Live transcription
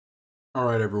All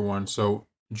right, everyone. So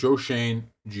Joe Shane,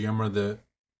 GM of the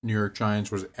New York Giants,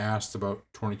 was asked about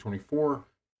 2024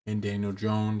 and Daniel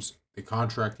Jones, the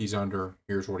contract he's under.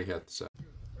 Here's what he had to say.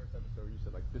 First episode, you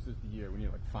said this is the year we need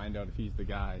to find out if he's the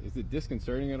guy. Is it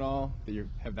disconcerting at all that you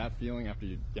have that feeling after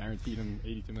you guaranteed him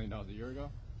 $82 million a year ago?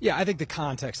 Yeah, I think the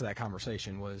context of that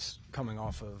conversation was coming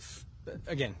off of,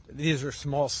 again, these are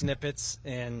small snippets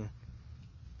in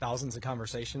thousands of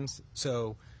conversations.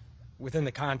 So within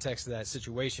the context of that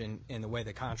situation and the way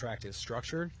the contract is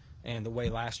structured and the way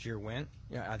last year went,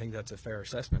 yeah, I think that's a fair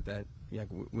assessment that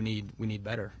we need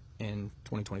better in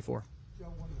 2024.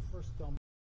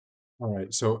 All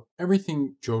right. So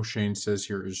everything Joe Shane says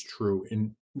here is true.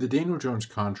 And the Daniel Jones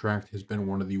contract has been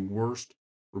one of the worst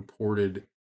reported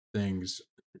things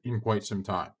in quite some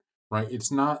time, right?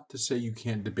 It's not to say you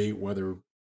can't debate whether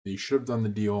they should have done the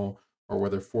deal or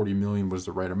whether 40 million was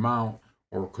the right amount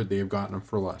or could they have gotten him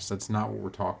for less. That's not what we're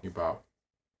talking about.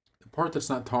 The part that's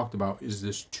not talked about is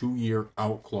this 2 year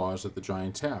out clause that the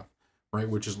Giants have, right?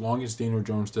 Which, as long as Daniel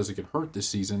Jones doesn't get hurt this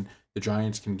season, the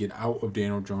Giants can get out of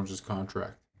Daniel Jones's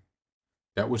contract.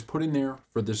 That was put in there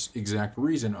for this exact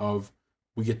reason of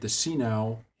we get to see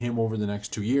now him over the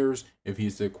next 2 years if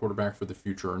he's the quarterback for the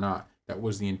future or not. That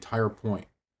was the entire point.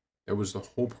 That was the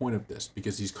whole point of this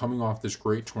because he's coming off this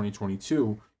great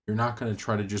 2022. You're not going to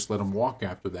try to just let him walk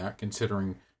after that,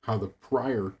 considering how the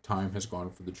prior time has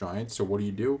gone for the Giants. So what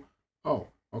do? Oh,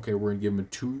 okay, we're gonna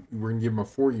give him a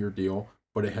 4 year deal,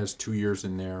 but it has 2 years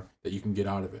in there that you can get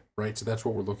out of it, right? So that's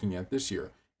what we're looking at this year.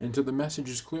 And so the message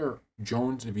is clear.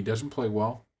 Jones, if he doesn't play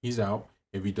well, he's out.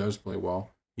 If he does play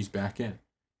well, he's back in.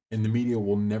 And the media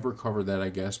will never cover that, I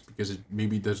guess, because it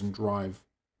maybe doesn't drive,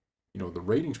 the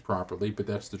ratings properly, but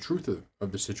that's the truth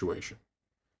of the situation.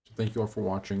 So thank you all for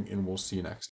watching, and we'll see you next.